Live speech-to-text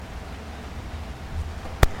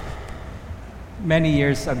Many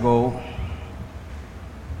years ago,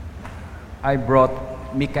 I brought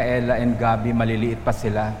Micaela and Gabi, maliliit pa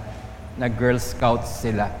sila, na Girl Scouts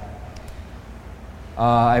sila.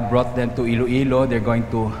 I brought them to Iloilo. They're going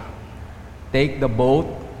to take the boat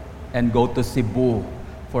and go to Cebu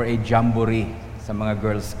for a jamboree sa mga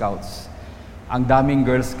Girl Scouts. Ang daming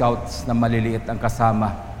Girl Scouts na maliliit ang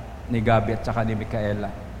kasama ni Gabi at saka ni Micaela.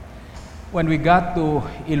 When we got to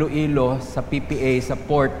Iloilo, sa PPA, sa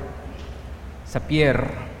port, sa pier,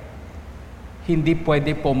 hindi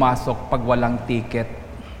pwede pumasok pag walang ticket.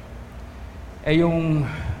 Yung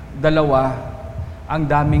dalawa, ang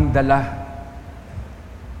daming dala.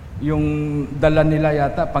 Yung dala nila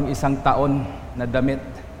yata pang 1 taon na damit.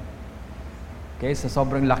 Okay, so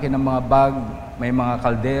sobrang laki ng mga bag, may mga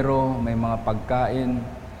kaldero, may mga pagkain,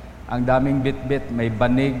 ang daming bit-bit, may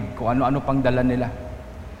banig, kung ano-ano pang dala nila.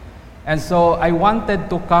 And so I wanted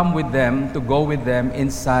to come with them, to go with them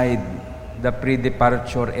inside the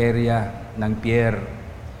pre-departure area ng pier.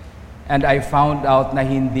 And I found out na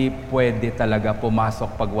hindi pwede talaga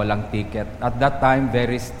pumasok pag walang ticket. At that time,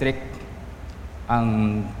 very strict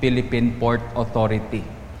ang Philippine Port Authority.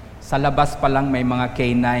 Sa labas pa lang may mga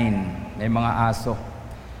K9, may mga aso.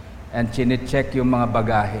 And chine-check yung mga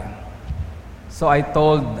bagahe. So I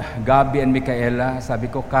told Gabi and Micaela, sabi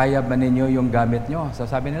ko, kaya ba ninyo yung gamit nyo? So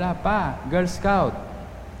sabi nila, pa, Girl Scout.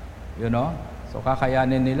 You know? So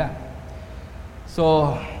kakayanin nila.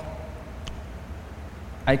 So,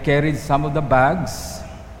 I carried some of the bags.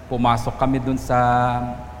 Pumasok kami dun sa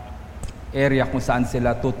area kung saan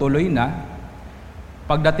sila tutuloy na.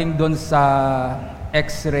 Pagdating dun sa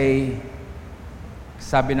X-ray,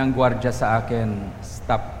 sabi ng gwardiya sa akin,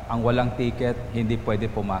 stop, ang walang ticket, hindi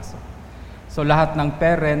pwede pumasok. So lahat ng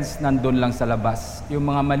parents nandun lang sa labas.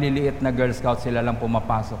 Yung mga maliliit na Girl Scouts, sila lang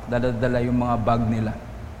pumapasok. Dala-dala yung mga bag nila.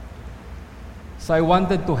 So I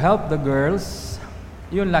wanted to help the girls.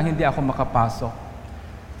 Yun lang, hindi ako makapasok.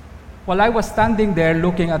 While I was standing there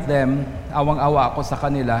looking at them, awang-awa ako sa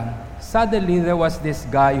kanila, suddenly there was this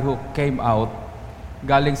guy who came out,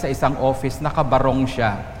 galing sa isang office, nakabarong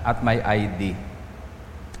siya at may ID.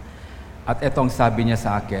 At etong sabi niya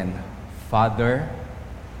sa akin, Father,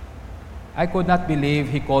 I could not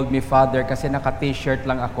believe he called me Father kasi naka-t-shirt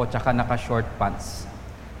lang ako tsaka naka-short pants.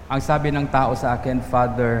 Ang sabi ng tao sa akin,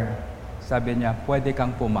 Father, sabi niya, pwede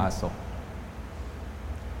kang pumasok.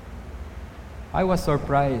 I was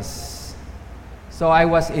surprised. So I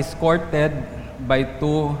was escorted by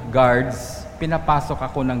 2 guards. Pinapasok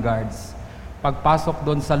ako ng guards. Pagpasok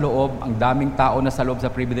doon sa loob, ang daming tao na sa loob sa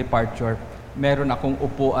pre-departure, meron akong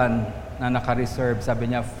upuan na naka-reserve.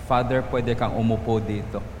 Sabi niya, Father, pwede kang umupo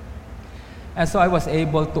dito. And so I was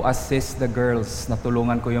able to assist the girls.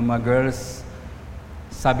 Natulungan ko yung mga girls.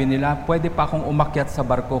 Sabi nila, pwede pa akong umakyat sa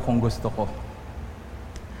barko kung gusto ko.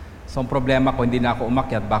 So, ang problema ko, hindi na ako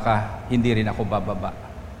umakyat, baka hindi rin ako bababa.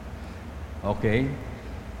 Okay?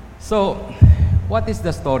 So, what is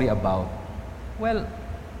the story about? Well,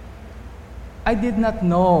 I did not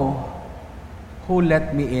know who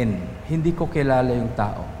let me in. Hindi ko kilala yung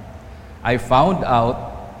tao. I found out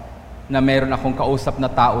na mayroon akong kausap na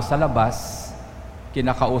tao sa labas.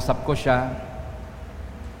 Kinakausap ko siya.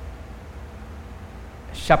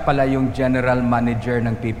 Siya pala yung general manager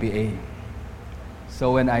ng PPA.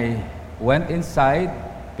 So when I went inside,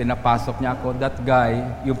 pinapasok niya ako. That guy,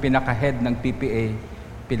 yung pinaka-head ng PPA,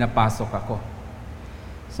 pinapasok ako.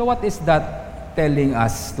 So what is that telling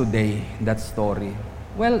us today, that story?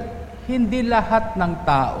 Well, hindi lahat ng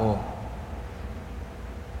tao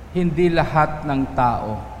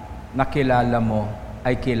na kilala mo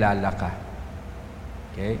ay kilala ka.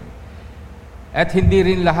 Okay? At hindi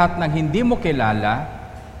rin lahat ng hindi mo kilala,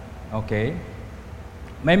 okay?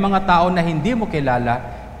 May mga tao na hindi mo kilala,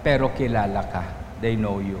 pero kilala ka. They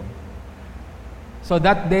know you. So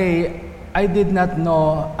that day, I did not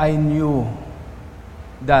know I knew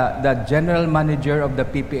the general manager of the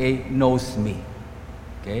PPA knows me.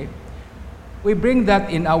 Okay? We bring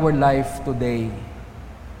that in our life today.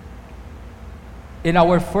 In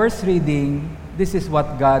our first reading, this is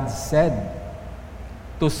what God said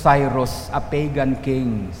to Cyrus, a pagan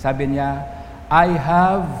king. Sabi niya, I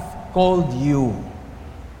have called you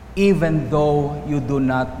even though you do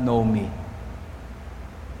not know me.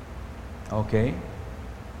 Okay?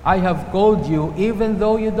 I have called you even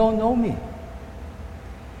though you don't know me.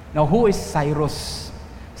 Now, who is Cyrus?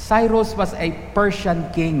 Cyrus was a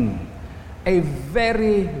Persian king. A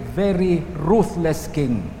very, very ruthless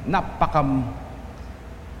king.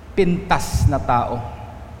 Pintas na tao.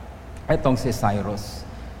 Itong si Cyrus.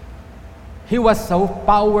 He was so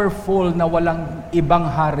powerful na walang ibang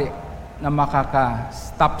hari na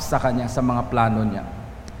makaka-stop sa kanya sa mga plano niya.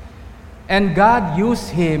 And God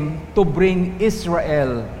used him to bring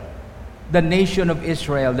Israel, the nation of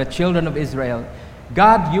Israel, the children of Israel.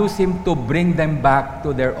 God used him to bring them back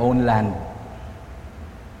to their own land.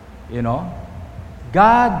 You know?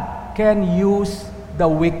 God can use the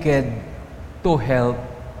wicked to help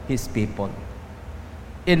his people.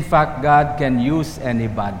 In fact, God can use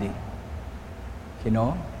anybody. You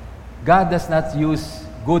know? God does not use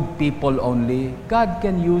good people only. God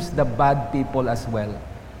can use the bad people as well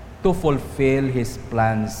to fulfill his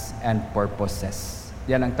plans and purposes.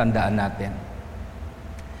 Yan ang tandaan natin.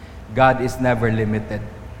 God is never limited.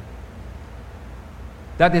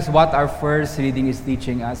 That is what our first reading is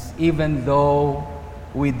teaching us. Even though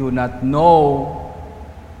we do not know,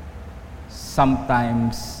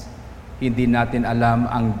 sometimes hindi natin alam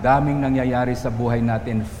ang daming nangyayari sa buhay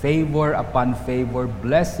natin, favor upon favor,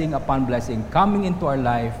 blessing upon blessing coming into our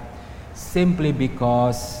life simply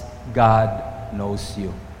because God knows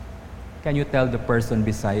you. Can you tell the person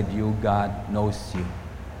beside you, God knows you?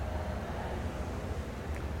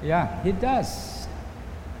 Yeah, He does.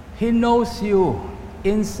 He knows you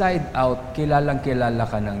inside out. Kilalang-kilala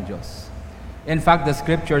ka ng Diyos. In fact, the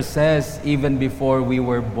scripture says, even before we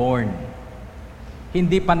were born,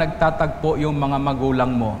 hindi pa nagtatagpo yung mga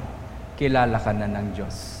magulang mo, kilala ka na ng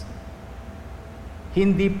Diyos.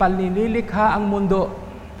 Hindi pa nililikha ang mundo.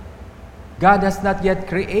 God has not yet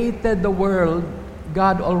created the world.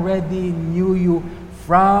 God already knew you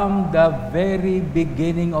from the very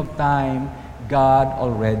beginning of time. God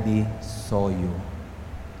already saw you.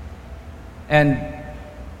 And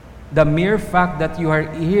the mere fact that you are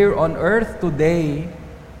here on earth today,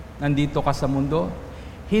 nandito ka sa mundo,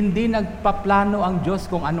 hindi nagpaplano ang Diyos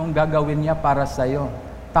kung anong gagawin niya para sa iyo.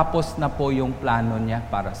 Tapos na po yung plano niya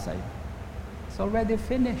para sa iyo. It's already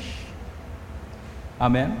finished.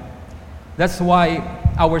 Amen? That's why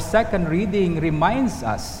our second reading reminds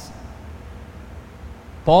us.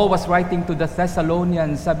 Paul was writing to the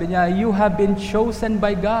Thessalonians, sabi niya, you have been chosen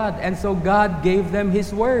by God, and so God gave them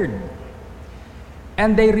His word.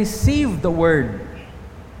 And they received the word.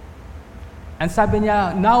 And sabi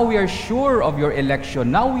niya, now we are sure of your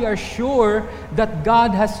election. Now we are sure that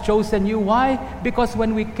God has chosen you. Why? Because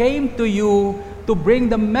when we came to you to bring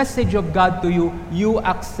the message of God to you, you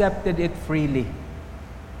accepted it freely.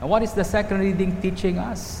 And what is the second reading teaching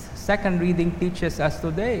us? Second reading teaches us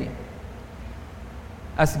today.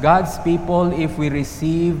 As God's people, if we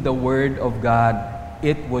receive the word of God,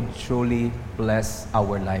 it would truly bless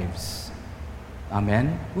our lives.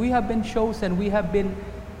 Amen? We have been chosen. We have been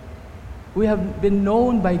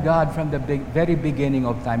known by God from the very beginning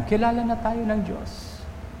of time. Kilala na tayo ng Diyos.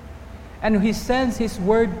 And He sends His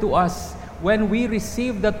word to us. When we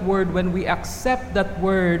receive that word, when we accept that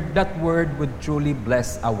word would truly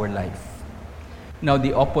bless our life. Now,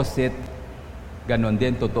 the opposite, ganon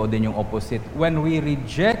din, totoo din yung opposite. When we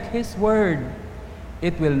reject His word,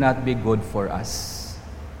 it will not be good for us.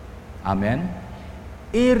 Amen?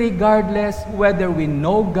 Irregardless whether we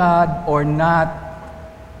know God or not,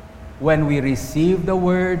 when we receive the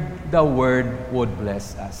word would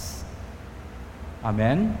bless us.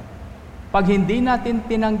 Amen? Pag hindi natin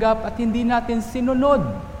tinanggap at hindi natin sinunod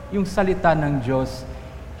yung salita ng Diyos,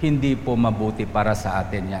 hindi po mabuti para sa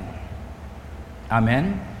atin yan.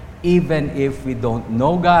 Amen? Even if we don't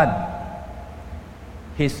know God,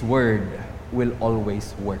 His word will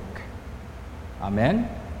always work. Amen?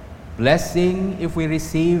 Blessing if we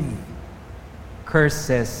receive,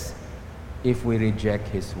 curses if we reject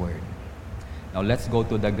His word. Now let's go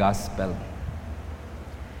to the gospel.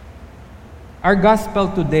 Our gospel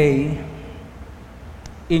today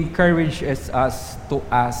encourages us to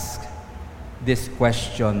ask this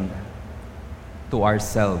question to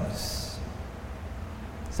ourselves.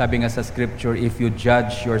 Sabi nga sa scripture, if you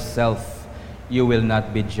judge yourself, you will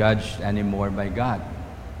not be judged anymore by God.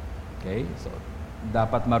 Okay? So,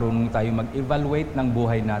 dapat marunong tayo mag-evaluate ng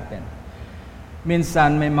buhay natin.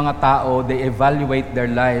 Minsan, may mga tao, they evaluate their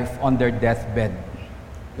life on their deathbed.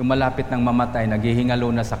 Yung malapit ng mamatay, naghihingalo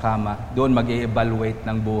na sa kama, doon mag-evaluate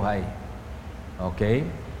ng buhay. Okay?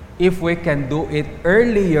 If we can do it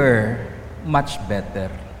earlier, much better.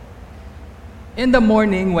 In the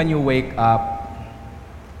morning, when you wake up,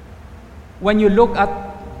 when you look at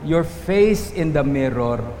your face in the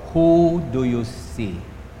mirror, who do you see?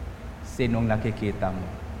 Sinong nakikita mo?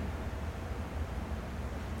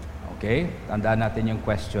 Okay? Tandaan natin yung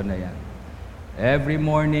question na yan. Every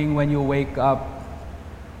morning when you wake up,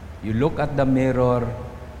 you look at the mirror,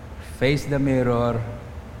 face the mirror,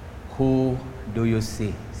 who do you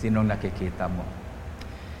see? Sinong nakikita mo?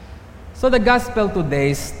 So the gospel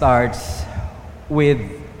today starts with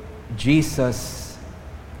Jesus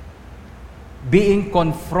being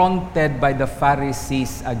confronted by the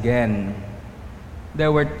Pharisees again.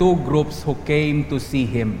 There were two groups who came to see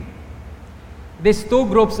him. These two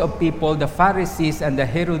groups of people, the Pharisees and the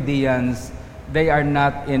Herodians, they are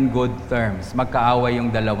not in good terms. Magkaaway yung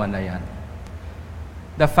dalawa na yan.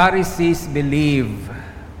 The Pharisees believe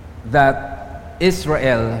that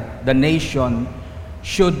Israel, the nation,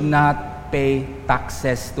 should not pay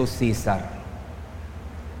taxes to Caesar.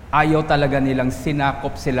 Ayaw talaga nilang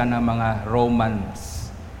sinakop sila ng mga Romans,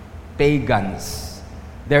 pagans.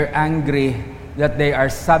 They're angry that they are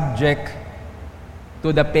subject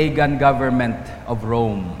to the pagan government of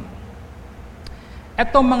Rome.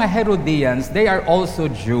 Etong mga Herodians, they are also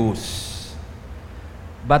Jews,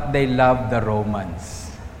 but they love the Romans.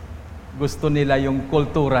 Gusto nila yung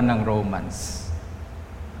kultura ng Romans.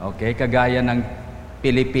 Okay, kagaya ng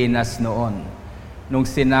Pilipinas noon. Nung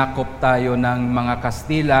sinakop tayo ng mga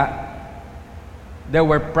Kastila, there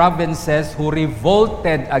were provinces who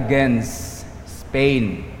revolted against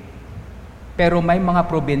Spain. Pero may mga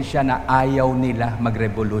probinsya na ayaw nila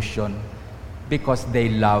mag-revolution because they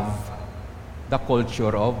love the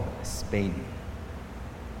culture of Spain.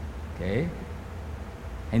 Okay?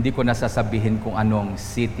 Hindi ko nasasabihin kung anong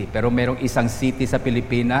city, pero merong isang city sa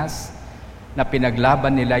Pilipinas na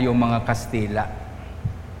pinaglaban nila yung mga Kastila.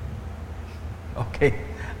 Okay,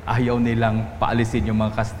 ayaw nilang paalisin yung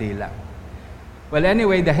mga Kastila. Well,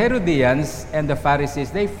 anyway, the Herodians and the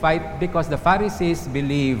Pharisees, they fight because the Pharisees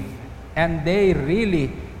believe and they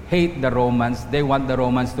really hate the Romans. They want the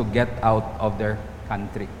Romans to get out of their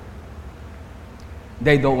country.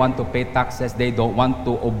 They don't want to pay taxes. They don't want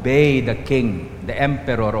to obey the king, the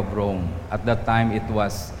emperor of Rome. At that time, it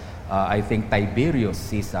was, I think, Tiberius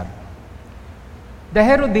Caesar. The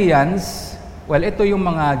Herodians, well, ito yung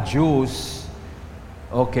mga Jews.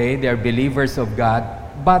 Okay, they are believers of God,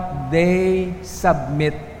 but they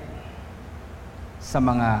submit sa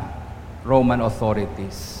mga Roman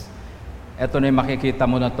authorities. Ito na yung makikita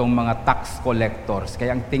mo na itong mga tax collectors.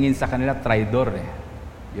 Kaya ang tingin sa kanila, traidor eh.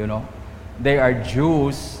 You know? They are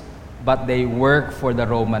Jews, but they work for the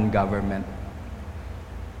Roman government.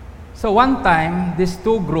 So one time, these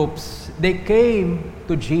two groups, they came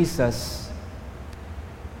to Jesus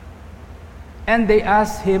and they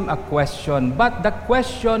asked him a question. But the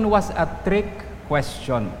question was a trick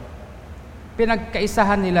question.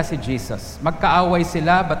 Pinagkaisahan nila si Jesus. Magkaaway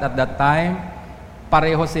sila, but at that time,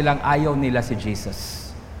 pareho silang ayaw nila si Jesus.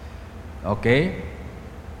 Okay?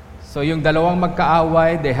 So yung dalawang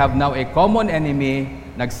magkaaway, they have now a common enemy,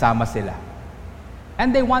 nagsama sila.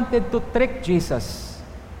 And they wanted to trick Jesus.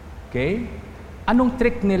 Okay? Anong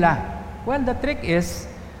trick nila? Well, the trick is,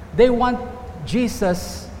 they want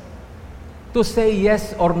Jesus to say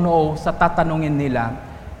yes or no sa tatanungin nila.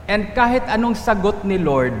 And kahit anong sagot ni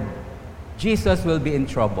Lord, Jesus will be in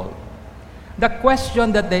trouble. The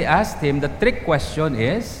question that they asked him, the trick question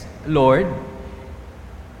is, Lord,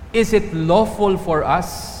 is it lawful for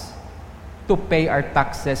us to pay our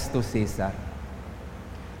taxes to Caesar?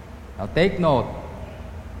 Now take note,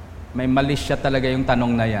 may mali siya talaga yung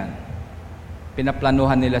tanong na yan.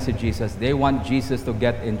 Pinaplanuhan nila si Jesus. They want Jesus to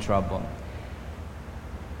get in trouble.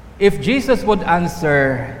 If Jesus would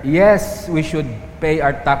answer, yes, we should pay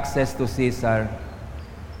our taxes to Caesar,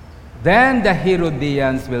 then the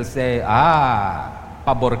Herodians will say,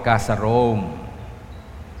 pabor ka sa Rome.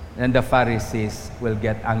 And the Pharisees will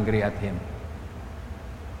get angry at him.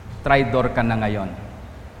 Traidor ka na ngayon.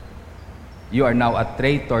 You are now a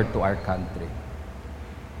traitor to our country.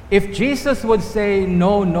 If Jesus would say,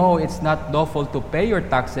 no, it's not lawful to pay your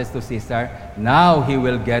taxes to Caesar, now he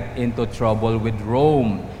will get into trouble with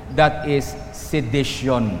Rome. That is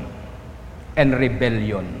sedition and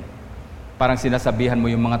rebellion. Parang sinasabihan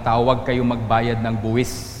mo yung mga tao, huwag kayong magbayad ng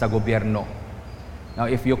buwis sa gobyerno.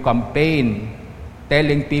 Now, if you campaign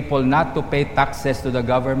telling people not to pay taxes to the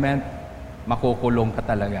government, makukulong ka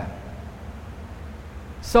talaga.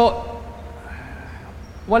 So,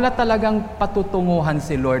 wala talagang patutunguhan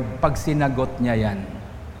si Lord pag sinagot niya yan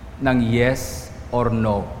ng yes or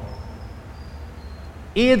no.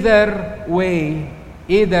 Either way,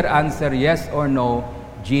 either answer yes or no,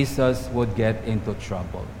 Jesus would get into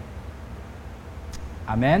trouble.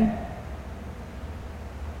 Amen?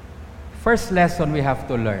 First lesson we have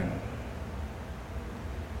to learn.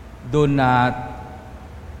 Do not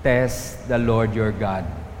test the Lord your God.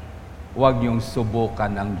 Huwag niyong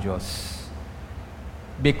subukan ang Diyos.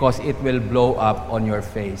 Because it will blow up on your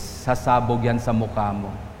face. Sasabog yan sa mukha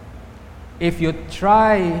mo. If you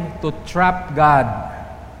try to trap God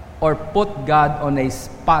or put God on a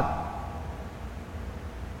spot,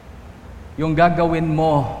 yung gagawin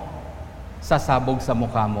mo, sasabog sa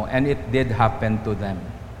mukha mo. And it did happen to them.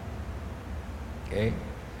 Okay?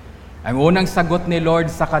 Ang unang sagot ni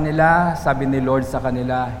Lord sa kanila, sabi ni Lord sa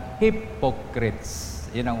kanila, hypocrites.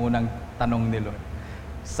 Yun ang unang tanong ni Lord.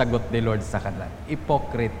 Sagot ni Lord sa kanila,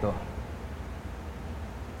 hipokrito.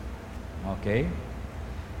 Okay?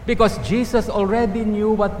 Because Jesus already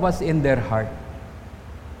knew what was in their heart.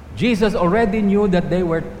 Jesus already knew that they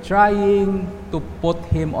were trying to put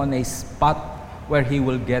Him on a spot where He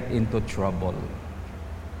will get into trouble.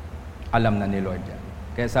 Alam na ni Lord yan.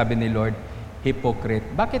 Kaya sabi ni Lord, hypocrite.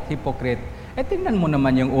 Bakit hypocrite? Tingnan mo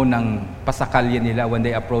naman yung unang pasakalye nila when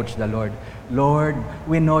they approach the Lord. Lord,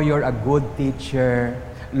 we know you're a good teacher.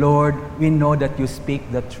 Lord, we know that you speak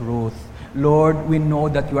the truth. Lord, we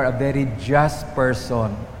know that you are a very just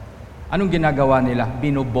person. Anong ginagawa nila?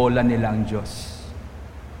 Binobola nila ang Diyos.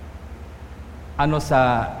 Ano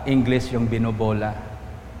sa English yung binobola?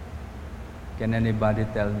 Can anybody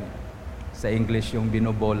tell me? Sa English yung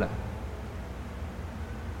binobola.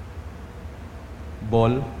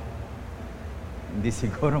 Ball? Hindi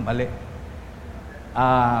siguro, mali.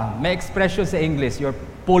 May expression sa English, you're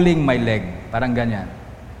pulling my leg. Parang ganyan.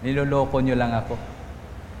 Niloloko nyo lang ako.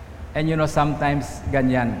 And you know, sometimes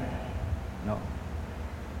ganyan. No?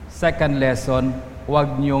 Second lesson,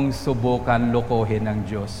 huwag nyong subukan lokohin ng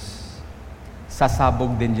Diyos.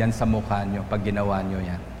 Sasabog din yan sa mukha nyo pag ginawa nyo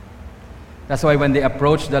yan. That's why when they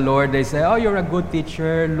approach the Lord, they say, oh, you're a good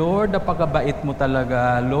teacher. Lord, napakabait mo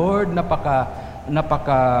talaga. Lord,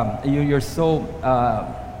 you're so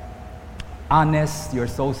honest, you're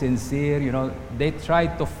so sincere. You know, they try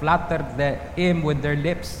to flatter Him with their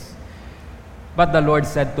lips. But the Lord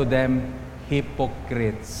said to them,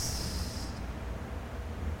 hypocrites.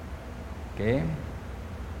 Okay?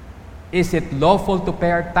 Is it lawful to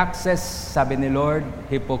pay our taxes? Sabi ni Lord,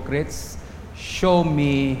 hypocrites, show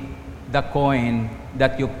me the coin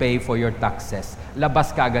that you pay for your taxes.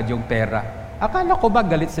 Labas ka agad yung pera. Akala ko ba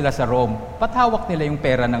galit sila sa Rome? Pathawak nila yung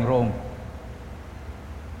pera ng Rome.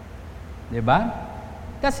 Diba?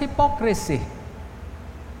 That's hypocrisy.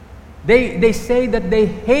 They say that they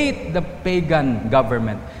hate the pagan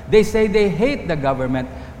government. They say they hate the government,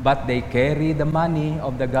 but they carry the money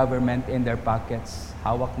of the government in their pockets.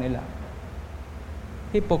 Hawak nila.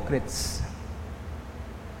 Hypocrites.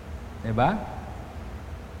 Diba?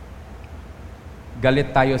 Galit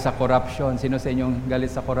tayo sa corruption. Sino sa inyong galit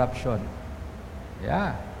sa corruption?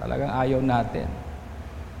 Yeah, talagang ayaw natin.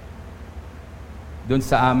 Doon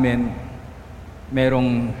sa amin,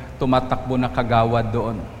 merong tumatakbo na kagawad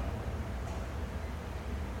doon.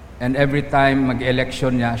 And every time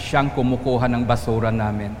mag-election niya, siyang kumukuha ng basura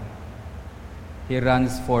namin. He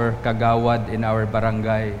runs for kagawad in our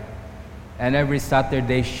barangay. And every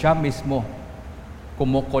Saturday, siya mismo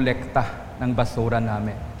kumukolekta ng basura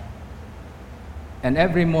namin. And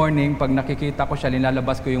every morning, pag nakikita ko siya,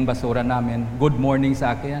 linalabas ko yung basura namin, good morning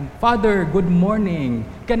sa akin. Father, good morning.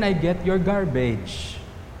 Can I get your garbage?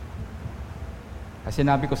 Kasi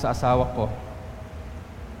sinabi ko sa asawa ko,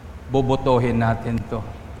 bubutuhin natin to.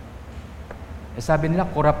 Sabi nila,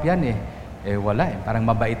 korap yan eh. Wala eh, parang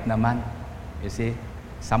mabait naman. You see,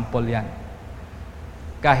 sample yan.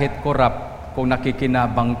 Kahit korap, kung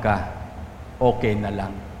nakikinabang ka, okay na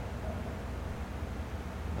lang.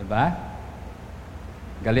 Diba?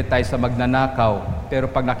 Galit tayo sa magnanakaw, pero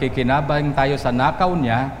pag nakikinabang tayo sa nakaw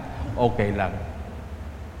niya, okay lang.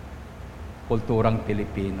 Kulturang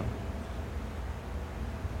Pilipino.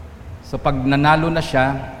 So pag nanalo na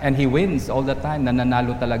siya, and he wins all the time,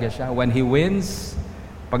 nananalo talaga siya. When he wins,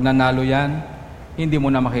 pag nanalo yan, hindi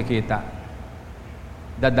mo na makikita.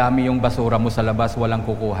 Dadami yung basura mo sa labas, walang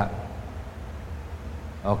kukuha.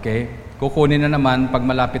 Okay? Kukunin na naman pag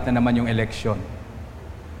malapit na naman yung election.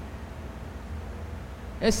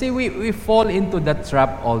 See, we fall into that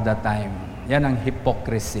trap all the time. Yan ang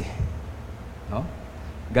hypocrisy. No?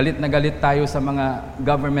 Galit na galit tayo sa mga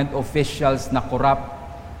government officials na corrupt.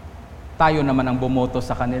 Tayo naman ang bumoto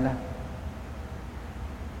sa kanila.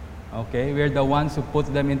 Okay? We're the ones who put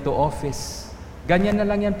them into office. Ganyan na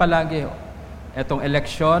lang yan palagi. Etong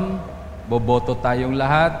election, boboto tayong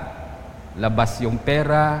lahat. Labas yung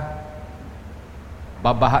pera,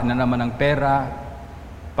 babaha na naman ang pera.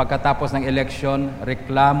 Pagkatapos ng eleksyon,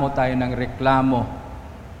 reklamo tayo ng reklamo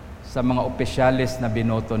sa mga opisyalis na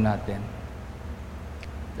binoto natin.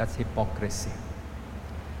 That's hypocrisy.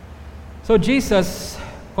 So Jesus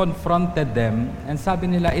confronted them and sabi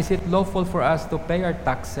nila, is it lawful for us to pay our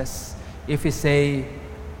taxes? If he say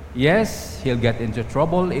yes, he'll get into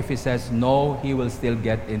trouble. If he says no, he will still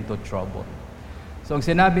get into trouble. So ang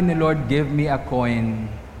sinabi ni Lord, give me a coin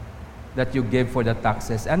that you give for the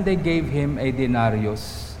taxes. And they gave him a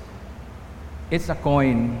denarius. It's a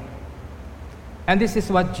coin. And this is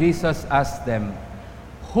what Jesus asked them.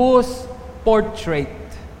 Whose portrait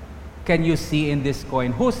can you see in this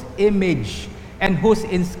coin? Whose image and whose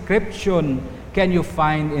inscription can you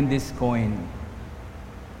find in this coin?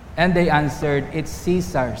 And they answered, it's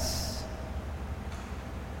Caesar's.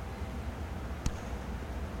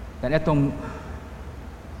 Dan itong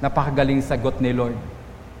napakagaling sagot ni Lord.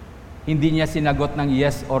 Hindi niya sinagot ng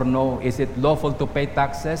yes or no. Is it lawful to pay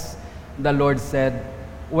taxes? The Lord said,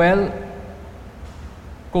 well,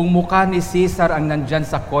 kung mukha ni Caesar ang nandyan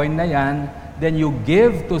sa coin na yan, then you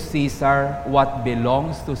give to Caesar what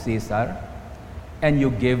belongs to Caesar, and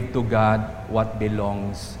you give to God what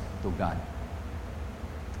belongs to God.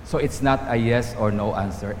 So it's not a yes or no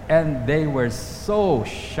answer. And they were so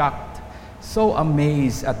shocked, so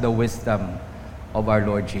amazed at the wisdom of our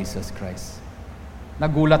Lord Jesus Christ.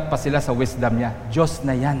 Nagulat pa sila sa wisdom niya. Diyos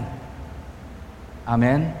na yan.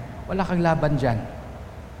 Amen? Wala kang laban dyan.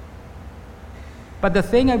 But the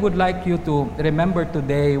thing I would like you to remember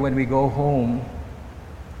today when we go home,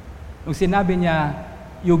 nung sinabi niya,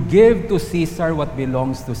 you give to Caesar what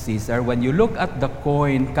belongs to Caesar. When you look at the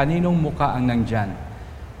coin, kaninong mukha ang nandyan?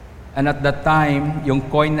 And at that time, yung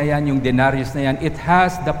coin na yan, yung denarius na yan, it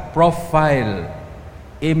has the profile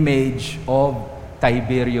image of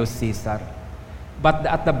Tiberius Caesar. But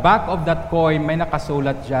at the back of that coin, may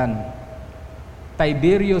nakasulat dyan,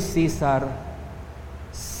 Tiberius Caesar,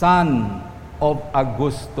 son of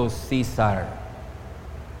Augustus Caesar,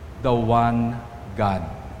 the one God.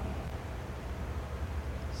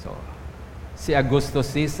 So, si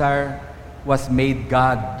Augustus Caesar was made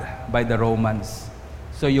God by the Romans.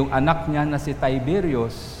 So, yung anak niya na si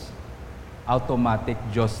Tiberius, automatic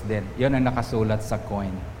Diyos din. Yan ang nakasulat sa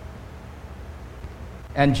coin.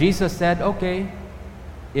 And Jesus said, okay,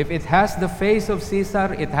 if it has the face of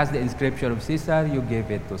Caesar, it has the inscription of Caesar, you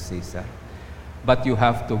give it to Caesar. But you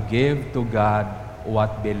have to give to God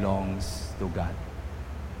what belongs to God.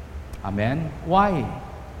 Amen? Why?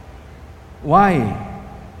 Why?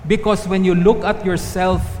 Because when you look at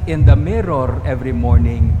yourself in the mirror every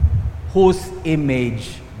morning, whose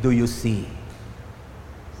image do you see?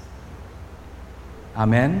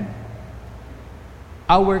 Amen?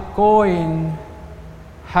 Our coin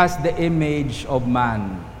has the image of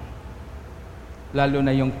man. Lalo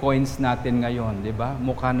na yung coins natin ngayon, di ba?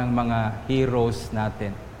 Mukha ng mga heroes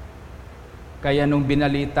natin. Kaya nung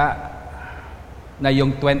binalita na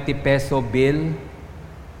yung 20 peso bill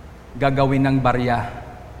gagawin ng barya,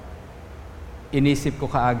 inisip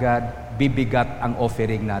ko kaagad, bibigat ang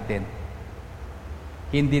offering natin.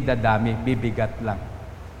 Hindi dadami, bibigat lang.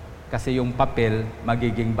 Kasi yung papel,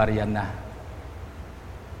 magiging barya na.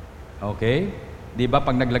 Okay? Di ba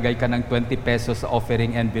pag naglagay ka ng 20 pesos sa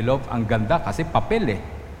offering envelope, ang ganda kasi papel eh.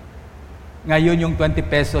 Ngayon yung 20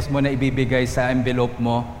 pesos mo na ibibigay sa envelope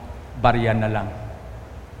mo, barya na lang.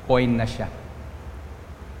 Coin na siya.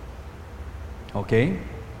 Okay?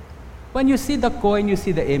 When you see the coin, you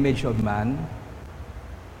see the image of man.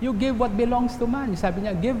 You give what belongs to man. Sabi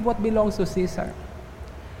niya, give what belongs to Caesar.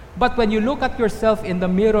 But when you look at yourself in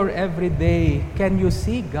the mirror every day, can you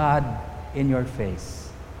see God in your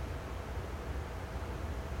face?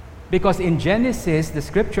 Because in Genesis, the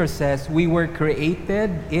scripture says, we were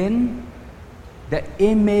created in the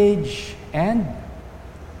image and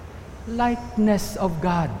likeness of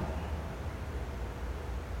God.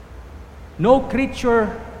 No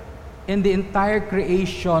creature in the entire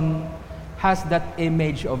creation has that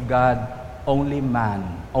image of God. Only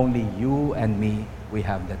man, only you and me, we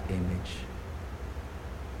have that image.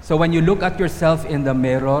 So when you look at yourself in the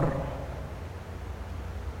mirror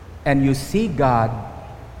and you see God,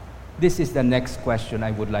 this is the next question I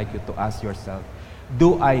would like you to ask yourself.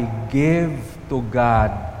 Do I give to God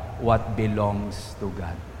what belongs to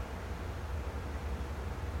God?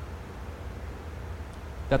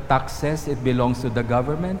 The taxes, it belongs to the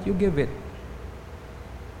government, you give it.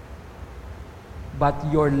 But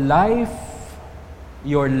your life,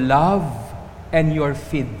 your love, and your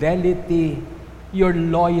fidelity, your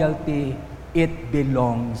loyalty, it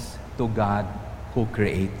belongs to God who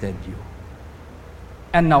created you.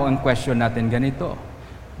 And now, ang question natin ganito,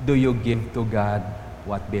 do you give to God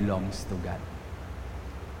what belongs to God?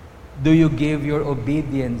 Do you give your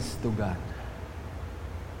obedience to God?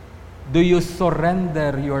 Do you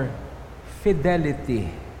surrender your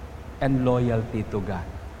fidelity and loyalty to God?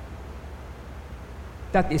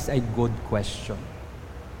 That is a good question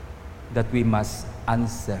that we must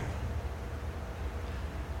answer.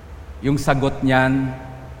 Yung sagot niyan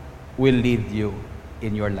will lead you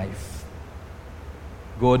in your life.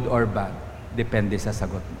 Good or bad, depende sa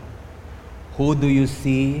sagot mo. Who do you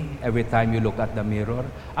see every time you look at the mirror?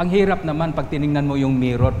 Ang hirap naman pag tiningnan mo yung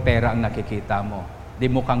mirror, pera ang nakikita mo. Di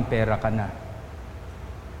mukhang pera ka na.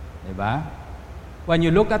 Diba? When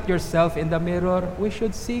you look at yourself in the mirror, we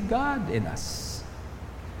should see God in us.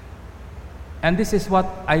 And this is what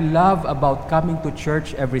I love about coming to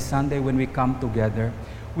church every Sunday when we come together.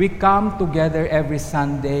 We come together every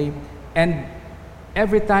Sunday, and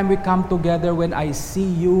every time we come together, when I see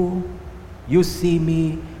you, you see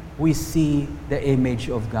me, we see the image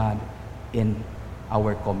of God in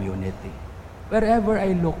our community. Wherever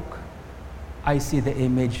I look, I see the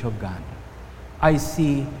image of God. I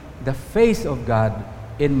see the face of God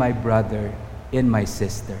in my brother, in my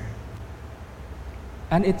sister.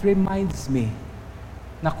 And it reminds me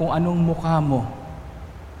na kung anong mukha mo,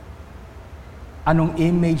 anong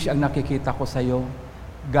image ang nakikita ko sa'yo,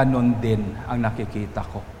 ganon din ang nakikita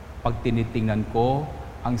ko pag tinitingnan ko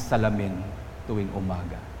ang salamin tuwing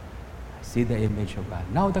umaga. I see the image of God.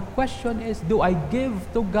 Now the question is, do I give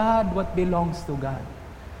to God what belongs to God?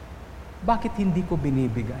 Bakit hindi ko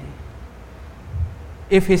binibigay?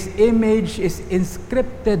 If His image is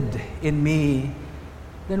inscripted in me,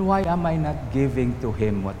 then why am I not giving to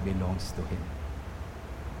Him what belongs to Him?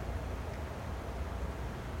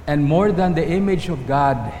 And more than the image of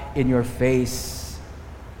God in your face,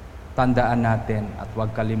 tandaan natin at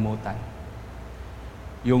huwag kalimutan,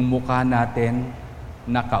 yung mukha natin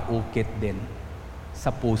nakaukit din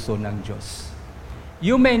sa puso ng Diyos.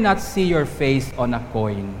 You may not see your face on a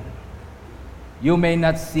coin. You may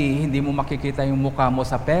not see, hindi mo makikita yung mukha mo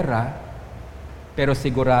sa pera, pero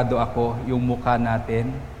sigurado ako, yung mukha natin,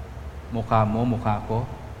 mukha mo, mukha ko,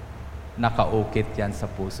 nakaukit yan sa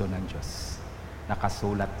puso ng Diyos.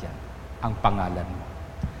 Nakasulat yan ang pangalan mo.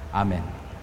 Amen.